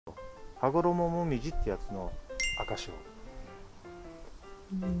羽衣もみじってやつの赤潮。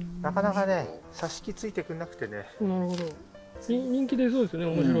なかなかね挿し木ついてくんなくてね。なるほど。人気出そうですよ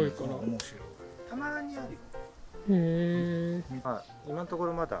ね。面白いから。面白い。たまにあるよ。へえ。まあ今のとこ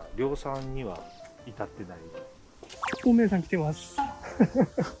ろまだ量産には至ってない。お姉さん来てます。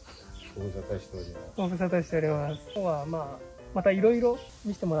ご無沙汰しております。ご無沙汰しております。今日はまたいろいろ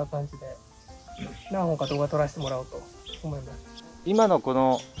見せてもらう感じで何本か動画撮らせてもらおうと思います。今のこ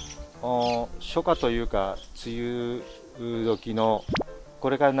の初夏というか梅雨時の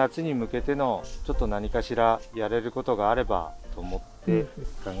これから夏に向けてのちょっと何かしらやれることがあればと思って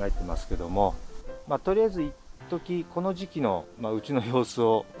考えてますけども、とりあえず一時この時期の、うちの様子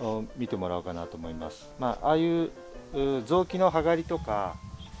を見てもらおうかなと思います。ああいう雑木の葉刈りとか、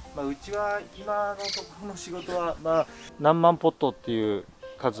うちは今のところの仕事は、何万ポットっていう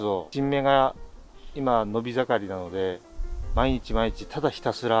数を新芽が今伸び盛りなので毎日毎日ただひ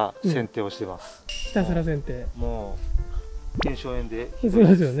たすら剪定をしてます。ひたすら剪定。もう腱鞘炎で。そう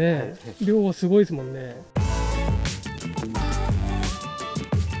ですよね。量はすごいですもんね。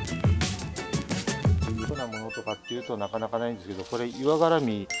どんなものとかっていうとなかなかないんですけど、これ岩絡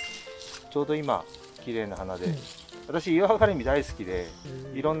みちょうど今綺麗な花で、私岩絡み大好きで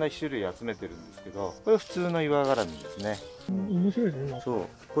いろんな種類集めてるんですけど、これ普通の岩絡みですね。面白いですね。そう、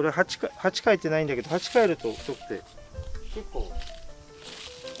これ8回ってないんだけど、8回ると太くて結構面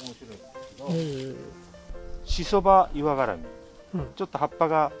白いんですけど、シソバ岩絡み、ちょっと葉っぱ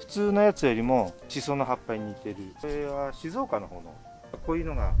が普通のやつよりもシソの葉っぱに似てる。これは静岡の方のこういう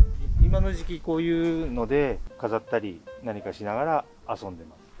のが今の時期こういうので飾ったり何かしながら遊んで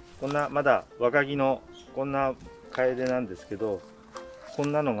ます。こんなまだ若木のこんなカエデなんですけど、こ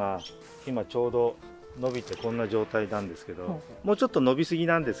んなのが今ちょうど伸びてこんな状態なんですけど、もうちょっと伸びすぎ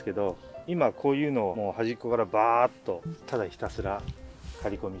なんですけど、今こういうのをもう端っこからバーッとただひたすら刈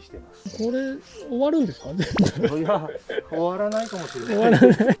り込みしてます。これ終わるんですか？いや終わらないかもしれない。終わら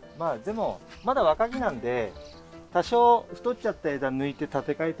ない。でもまだ若木なんで多少太っちゃった枝抜いて立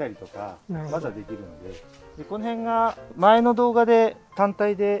て替えたりとかまだできるので、この辺が前の動画で単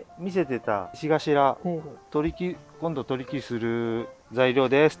体で見せてた石頭今度取り木する材料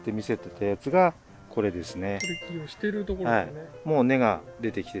ですって見せてたやつがこれですね。取り木をしてるところですね。もう根が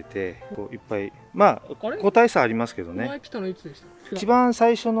出てきててこういっぱい個体差ありますけどね。前来たのいつでした？一番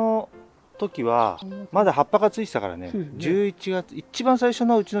最初の時はまだ葉っぱがついてたからね。11月一番最初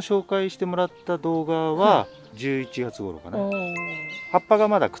のうちの紹介してもらった動画は11月頃かな。葉っぱが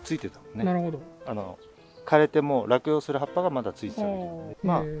まだくっついてたもんね。なるほど。枯れても落葉する葉っぱがまだついてたの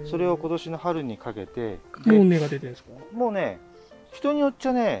で、それを今年の春にかけて。もう根が出てるんですか？もうね、人によっち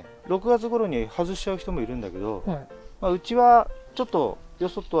ゃね6月頃に外しちゃう人もいるんだけど、うちはちょっとよ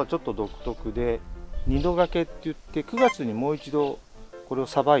そとはちょっと独特で2度掛けって言って9月にもう一度これを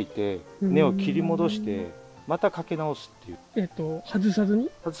さばいて根を切り戻してまたかけ直すっていう。外さ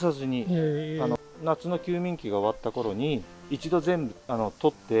ずに夏の休眠期が終わった頃に一度全部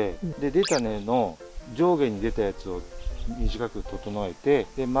取って、で出た根の上下に出たやつを短く整えて、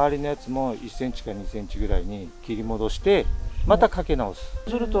で周りのやつも1センチか2センチぐらいに切り戻してまたかけ直す。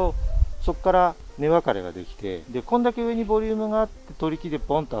そうするとそこから根分かれができて、でこんだけ上にボリュームがあって取り木で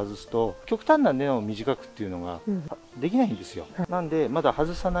ポンと外すと極端な根を短くっていうのができないんですよ。なんでまだ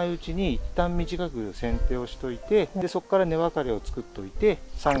外さないうちに一旦短く剪定をしといて、でそこから根分かれを作っといて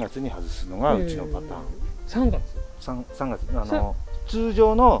3月に外すのがうちのパターン。3月通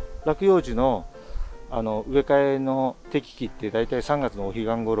常の落葉樹の植え替えの適期って大体3月のお彼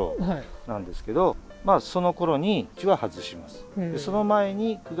岸頃なんですけど、その頃にうちは外します。でその前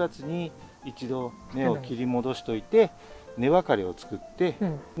に9月に一度根を切り戻しといて根分かれを作って、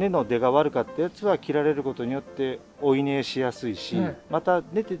根の出が悪かったやつは切られることによって追い根しやすいし、また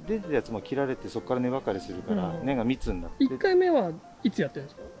出てたやつも切られてそこから根分かれするから根が密になって。1回目はいつやってるん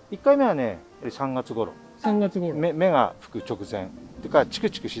ですか？1回目はね3月頃。芽が吹く直前っていうかチ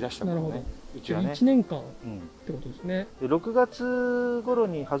クチクしだした頃ね。うちはね1年間ってことですね。で6月頃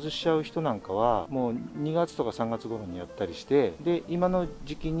に外しちゃう人なんかはもう2月とか3月頃にやったりして、で今の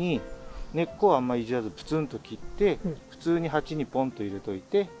時期に根っこをあんまりいじらずプツンと切って、普通に鉢にポンと入れとい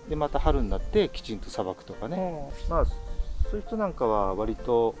て、でまた春になってきちんとさばくとかね。そういう人なんかは割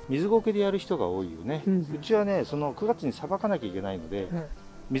と水苔でやる人が多いよね。うちはねその9月にさばかなきゃいけないので、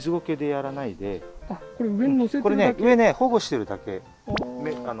水苔でやらないで、これ上に乗せてるだけ。これね上ね保護してるだけ。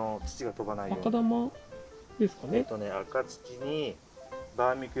土が飛ばないように。赤玉ですかね。赤土に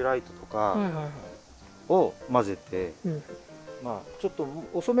バーミキュライトとかを混ぜて、ちょっと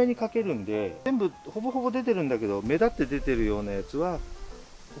遅めにかけるんで全部ほぼほぼ出てるんだけど、目立って出てるようなやつは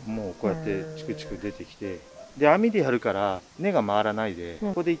もうこうやってチクチク出てきて、で網でやるから根が回らないで、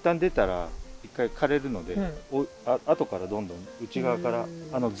ここで一旦出たら一回枯れるので、後からどんどん内側から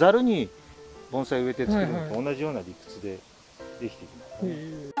ざるに盆栽植えて作るのと同じような理屈でできてきますね。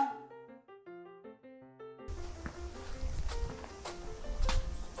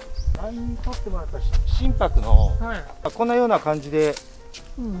前に取ってもらった心拍の、こんなような感じで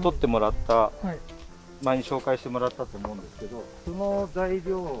取ってもらった、前に紹介してもらったと思うんですけど、その材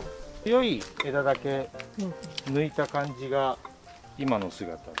料、強い枝だけ抜いた感じが今の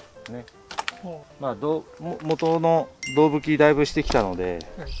姿ですね。まあ元の胴吹きだいぶしてきたので、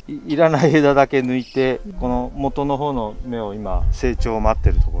いらない枝だけ抜いて、この元の方の芽を今成長を待っ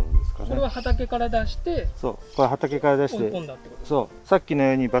てるところですかね。これは畑から出して、そう、これ畑から出して、そう、さっきの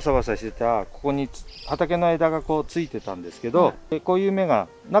ようにバサバサしてたここに畑の枝がこうついてたんですけど、こういう芽が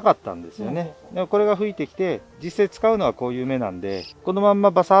なかったんですよね。でもこれが吹いてきて、実際使うのはこういう芽なんで、このまんま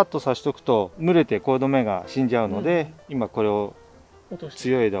バサッと刺しとくと蒸れてこの芽が死んじゃうので、今これを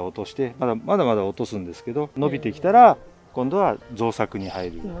強い枝を落として、まだまだ落とすんですけど、伸びてきたら今度は造作に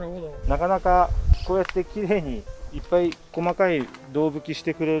入る。なかなかこうやって綺麗にいっぱい細かい胴吹きし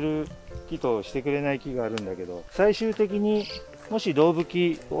てくれる木としてくれない木があるんだけど、最終的にもし胴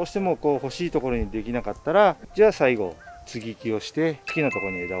吹きどうしてもこう欲しいところにできなかったら、じゃあ最後接ぎ木をして好きなとこ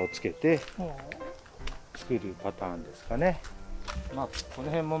ろに枝をつけて作るパターンですかね。まあこの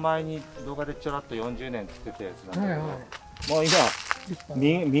辺も前に動画でちょらっと40年作ってたやつなんだけど、もう今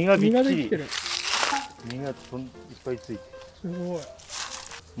実がびっちり、実がいっぱいついて、すごい。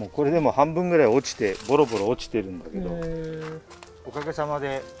もうこれでも半分ぐらい落ちてボロボロ落ちてるんだけど、おかげさま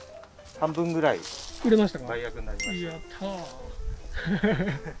で半分ぐらい売れましたか。売約になりました。やったー。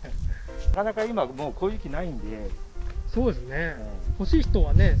なかなか今もうこういう木ないんで。そうですね。欲しい人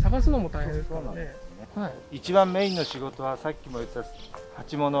はね探すのも大変ですからね。一番メインの仕事はさっきも言った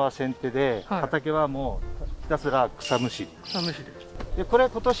鉢物は剪定で、畑はもうひたすら草むしり。でこれ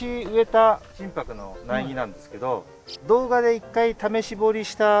今年植えた心拍の苗木なんですけど、動画で一回試し掘り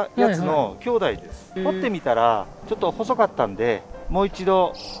したやつの兄弟です。掘ってみたらちょっと細かったんで、もう一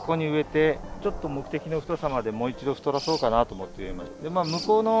度ここに植えて、ちょっと目的の太さまでもう一度太らそうかなと思って植えました。でまあ向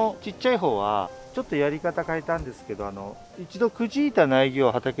こうのちっちゃい方はちょっとやり方変えたんですけど、一度くじいた苗木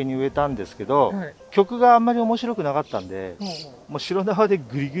を畑に植えたんですけど、曲があんまり面白くなかったんで、もう白縄で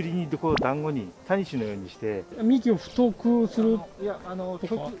グリグリにこう団子にタニシのようにして幹を太くする。いや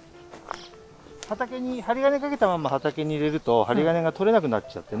曲畑に針金かけたまま畑に入れると針金が取れなくなっ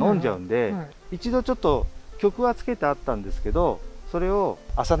ちゃって飲んじゃうんで、一度ちょっと曲はつけてあったんですけど、それを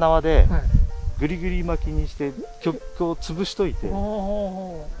麻縄でグリグリ巻きにして曲を潰しといて、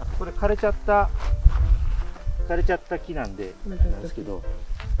これ枯れちゃった木なんですけど、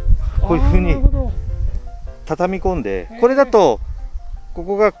こういうふうに畳み込んで、これだとこ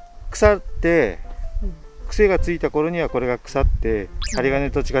こが腐って癖がついた頃にはこれが腐って針金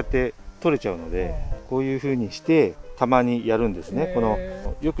と違って取れちゃうので、こういうふうにしてたまにやるんですね。この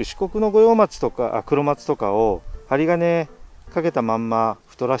よく四国の五葉松とか黒松とかを針金かけたまんま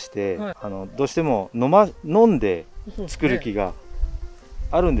太らして、どうしても飲んで作る木が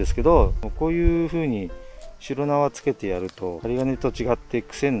あるんですけど、こういうふうに白縄つけてやると針金と違って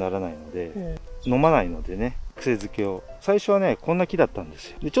癖にならないので、飲まないのでね、癖付けを。最初はねこんな木だったんです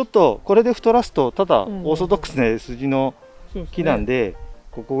よ。でちょっとこれで太らすとただオーソドックスな S 字の木なんで、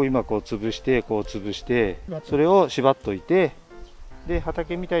ここを今こう潰してそれを縛っといて、で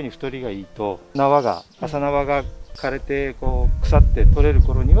畑みたいに太りがいいと麻縄が枯れてこう腐って取れる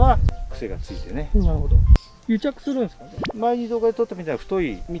頃には癖がついてね。なるほど。癒着するんですかね。前に動画で撮ったみたいな太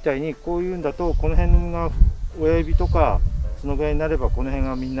いみたいにこういうんだと、この辺が親指とかそのぐらいになればこの辺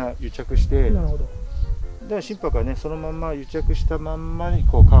がみんな癒着して、なるほど。で心拍はねそのまんま癒着したまんまに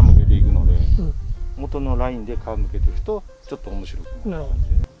こう皮むけていくので、元のラインで皮むけていくとちょっと面白くなる感じ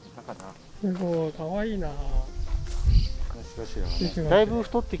でね。だからすごい可愛いな。だいぶ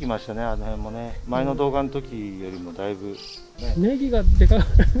太ってきましたね、あの辺もね。前の動画の時よりもだいぶ、ね、ネギがでかい。こ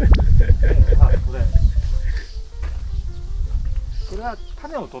れは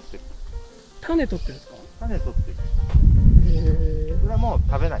種を取ってる。種取ってるんですか。種取ってる。これはもう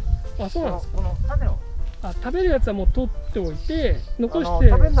食べない。あ、そうなんですか。この種を。食べるやつはもう取っておいて、残して。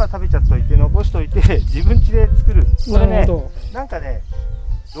食べるのは食べちゃっといて、残しといて、自分家で作る。これね、なんかね、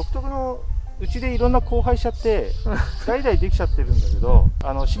独特の。うちでいろんな交配しちゃって代々できちゃってるんだけど、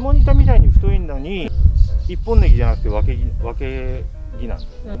下仁田みたいに太いのに一本ネギじゃなくて分け木なんで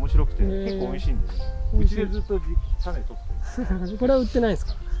面白くて結構美味しいんですよ。うちでずっと種取ってる。これは売ってないです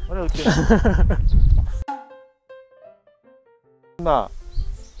か。これは売ってない。今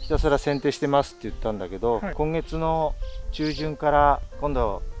ひたすら剪定してますって言ったんだけど、今月の中旬から今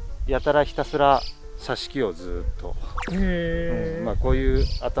度やたらひたすら挿し木をずっと、へこういう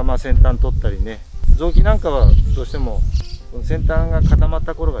頭先端取ったりね、雑木なんかはどうしても先端が固まっ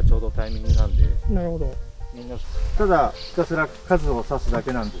た頃がちょうどタイミングなんで、なるほど。みんなただひたすら数を刺すだ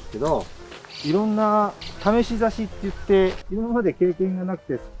けなんですけど、いろんな試し刺しって言って今まで経験がな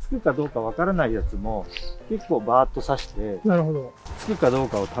くてつくかどうかわからないやつも結構バーッと刺してなるほど。つくかどう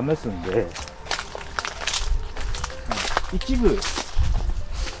かを試すんで、一部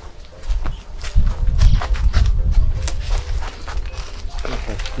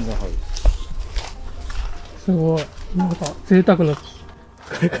すごい。なんか贅沢な使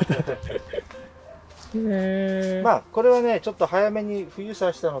い方。これはねちょっと早めに冬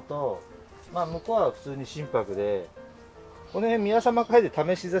刺したのと、向こうは普通に心拍で、この辺宮様会で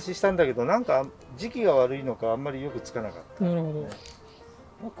試し刺ししたんだけど、なんか時期が悪いのかあんまりよくつかなかった。なるほ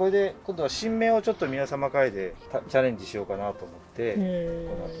ど。これで今度は新芽をちょっと宮様会でチャレンジしようかなと思って、この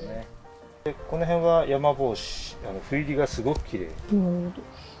後ね。でこの辺は山帽子、斑入りがすごく綺麗。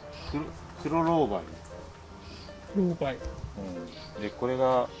黒ローバイ。でこれ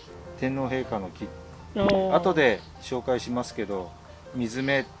が天皇陛下の木。後で紹介しますけど、水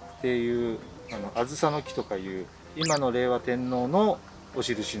目っていう梓の木とかいう今の令和天皇のお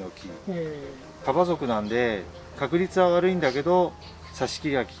印の木。カバ族なんで確率は悪いんだけど挿し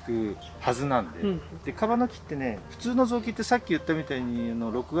木が効くはずなんで、でカバの木ってね、普通の雑木ってさっき言ったみたいに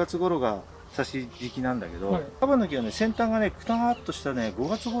6月頃が挿し時期なんだけど、カバの木はね先端がねくたーっとしたね5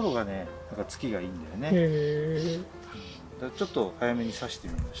月頃がねなんか月がいいんだよね。だからちょっと早めに挿して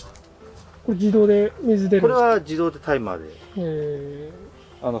みました。これ自動で水出るんですか？これは自動でタイマーで。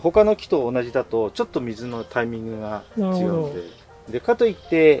他の木と同じだとちょっと水のタイミングが違うんで、かといっ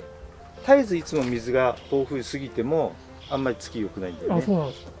て絶えずいつも水が豊富すぎてもあんまりつき良くないんだよね。そうなん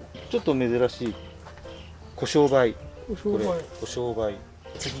ですか。ちょっと珍しい小商売。これ小商売。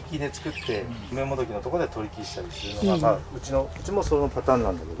継ぎ木で作って梅もどきのところで取り木したりするのが、うちもそのパターン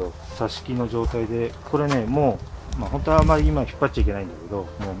なんだけど、挿し木の状態でこれねもう、本当はあまり今引っ張っちゃいけないんだけど、もう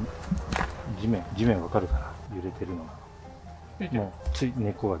地面わかるかな、揺れてるのが。もうつい根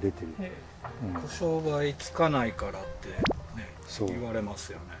っこが出てる。小商売つかないからってね、言われま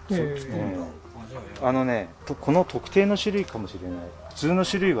すよね。この特定の種類かもしれない。普通の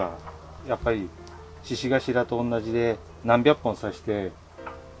種類はやっぱり獅子頭と同じで何百本刺して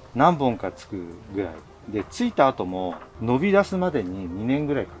何本かつくぐらいで、ついた後も伸び出すまでに2年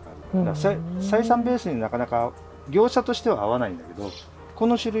ぐらいかかる。だから採算ベースになかなか業者としては合わないんだけど、こ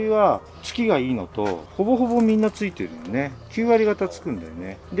の種類はつきがいいのとほぼほぼみんなついてるよね。9割方つくんだよ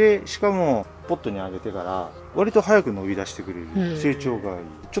ね。でしかもポットにあげてから割と早く伸び出してくれる。成長がいい。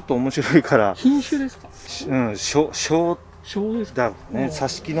ちょっと面白いから。品種ですか？小ですだね。挿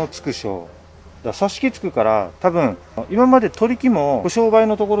し木のつく小だ。挿し木つくから多分今まで取り木も商売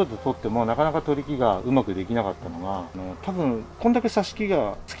のところで取ってもなかなか取り木がうまくできなかったのが、多分こんだけ挿し木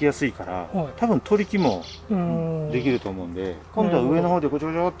がつきやすいから、多分取り木もできると思うんで、今度は上の方でごちょ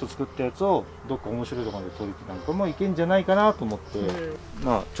ごちょっと作ったやつをどっか面白いところで取り木なんかもいけんじゃないかなと思って、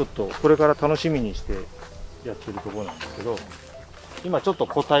ちょっとこれから楽しみにしてやってるところなんですけど、今ちょっと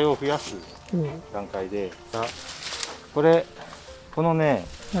個体を増やす段階で、このね、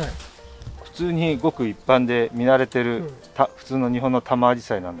普通にごく一般で見慣れてる、普通の日本の玉アジ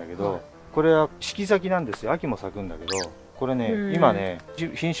サイなんだけど、これは四季咲きなんですよ。秋も咲くんだけど、これね今ね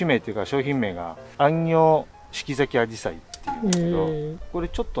品種名っていうか商品名が安行四季咲きアジサイっていうんだけど、これ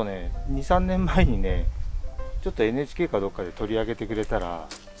ちょっとね 2,3 年前にねちょっと NHK かどっかで取り上げてくれたら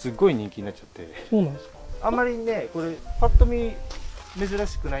すっごい人気になっちゃって。そうなんですか。あんまりねこれパッと見珍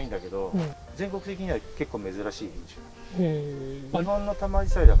しくないんだけど、全国的には結構珍しい品種。日本の玉ア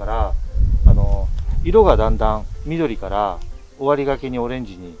ジサイだから色がだんだん緑から終わりがけにオレン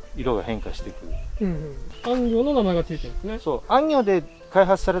ジに色が変化していく。安行の名前がついてるんですね。そう、安行で開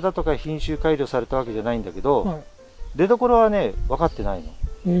発されたとか品種改良されたわけじゃないんだけど、出どころはね分かってない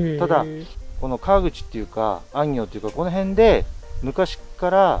の。ただこの川口っていうか安行っていうかこの辺で昔か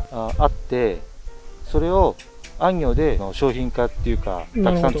らあって、それを安行で商品化っていうか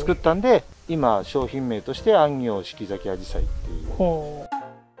たくさん作ったんで、今商品名として安行四季咲きアジサイっていう。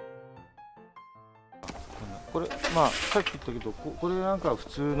これさっき言ったけどこれなんか普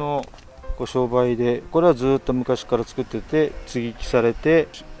通の商売で、これはずっと昔から作ってて接ぎ木されて、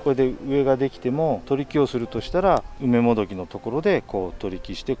これで上ができても取り木をするとしたら梅もどきのところでこう取り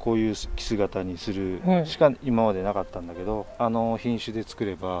木してこういう木姿にするしか今までなかったんだけど、品種で作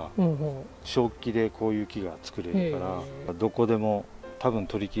れば小木でこういう木が作れるから、どこでも多分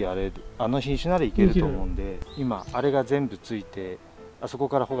取り木品種ならいけると思うんで、今あれが全部ついてあそこ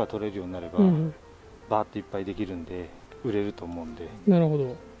から穂が取れるようになればバーッといっぱいできるんで売れると思うんで。なるほ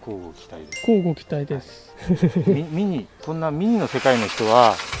ど。交互期待です。交互期待です。ミニ、こんなミニの世界の人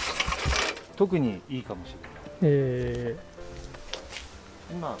は特にいいかもしれない。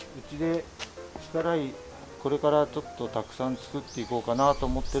今うちで力これからちょっとたくさん作っていこうかなと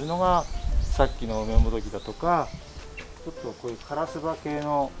思ってるのが、さっきの梅もどきだとか、ちょっとこういうカラスバ系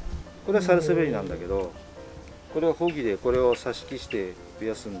の、これはサルスベリなんだけど、これはホギでこれを挿し木して増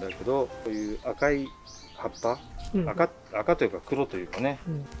やすんだけど、こういう赤い葉っぱ、赤というか黒というかね、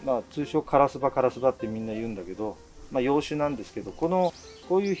まあ通称カラスバってみんな言うんだけど、まあ洋種なんですけど、こ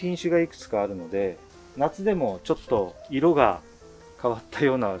ういう品種がいくつかあるので、夏でもちょっと色が変わった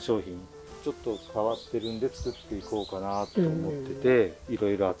ような商品、ちょっと変わってるんで作っていこうかなと思ってて、いろ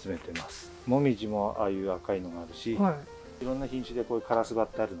いろ集めてます。もみじもああいう赤いのがあるし、いろんな品種でこういうカラスバっ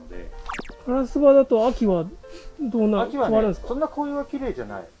てあるので。カラスバだと秋はどうな秋はね、変わるんですか？そんな紅葉は綺麗じゃ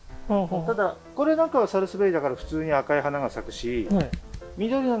ない。ただこれなんかはサルスベリだから普通に赤い花が咲くし、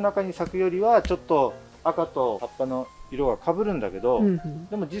緑の中に咲くよりはちょっと赤と葉っぱの色がかぶるんだけど、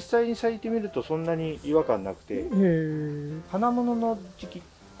でも実際に咲いてみるとそんなに違和感なくて、花物の時期、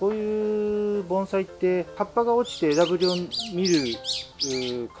こういう盆栽って葉っぱが落ちて枝ぶりを見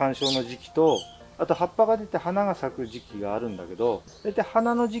る鑑賞の時期と、あと葉っぱが出て花が咲く時期があるんだけど、大体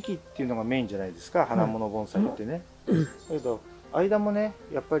花の時期っていうのがメインじゃないですか、花物盆栽ってね。だけど間もね、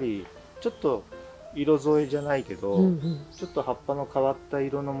やっぱりちょっと色添えじゃないけど、ちょっと葉っぱの変わった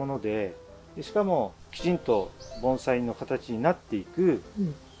色のもので、しかもきちんと盆栽の形になっていく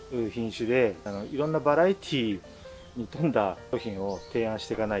品種で、いろんなバラエティに富んだ商品を提案し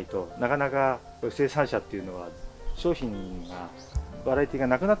ていかないと、なかなか生産者っていうのは商品がバラエティが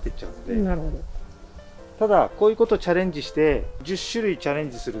なくなっていっちゃうので。なるほど。ただこういうことをチャレンジして10種類チャレ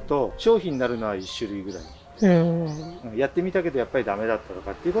ンジすると商品になるのは1種類ぐらい。やってみたけどやっぱりダメだったと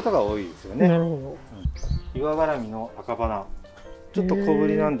かっていうことが多いですよね。なるほど。岩絡みの赤花、ちょっと小ぶ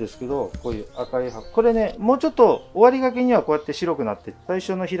りなんですけど、こういう赤い葉、これね、もうちょっと終わりがけにはこうやって白くなって、最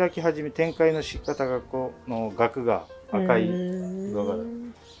初の開き始め、展開の仕方がこの額が赤い岩絡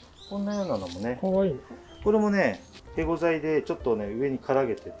み。こんなようなのもね、かわいい。これもね、ヘゴ材でちょっとね上にから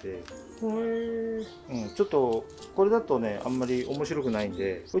げてて、ちょっとこれだとねあんまり面白くないん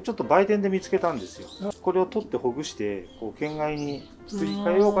で、これちょっと売店で見つけたんですよ。これを取ってほぐしてこう県外に作り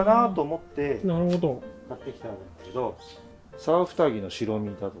変えようかなと思って買ってきたんだけど、沢二木の白身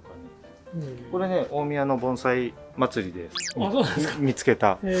だとかね、これね大宮の盆栽祭りで見つけ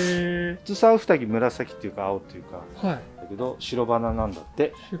た。普通沢二木紫っていうか青っていうかだけど白花なんだっ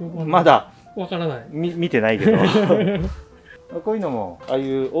て。まだわからない。見てないけどこういうのもああい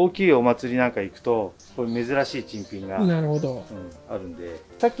う大きいお祭りなんか行くとこういう珍しい珍品があるんで、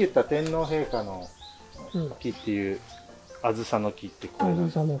さっき言った天皇陛下の木っていうあずさの木ってこう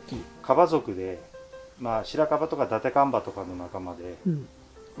カバ属で、まあ白樺とか伊達カンバとかの仲間で、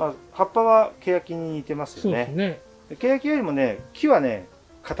まあ葉っぱはケヤキに似てますよね。ケヤキよりもね木はね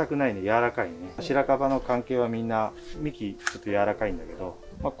硬くないね、柔らかいね。白樺の関係はみんな幹ちょっと柔らかいんだけど、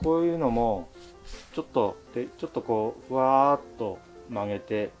まあ、こういうのもちょっとこうふわーっと曲げ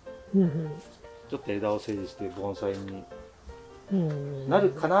て、ちょっと枝を整理して盆栽になる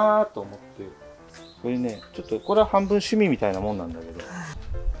かなと思って、これねちょっとこれは半分趣味みたいなもんなんだけど、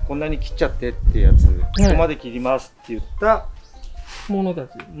こんなに切っちゃってってやつ、ここまで切りますって言ったものた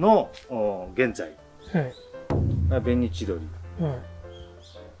ちの現在、紅千鳥。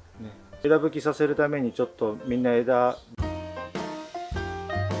枝吹きさせるためにちょっとみんな枝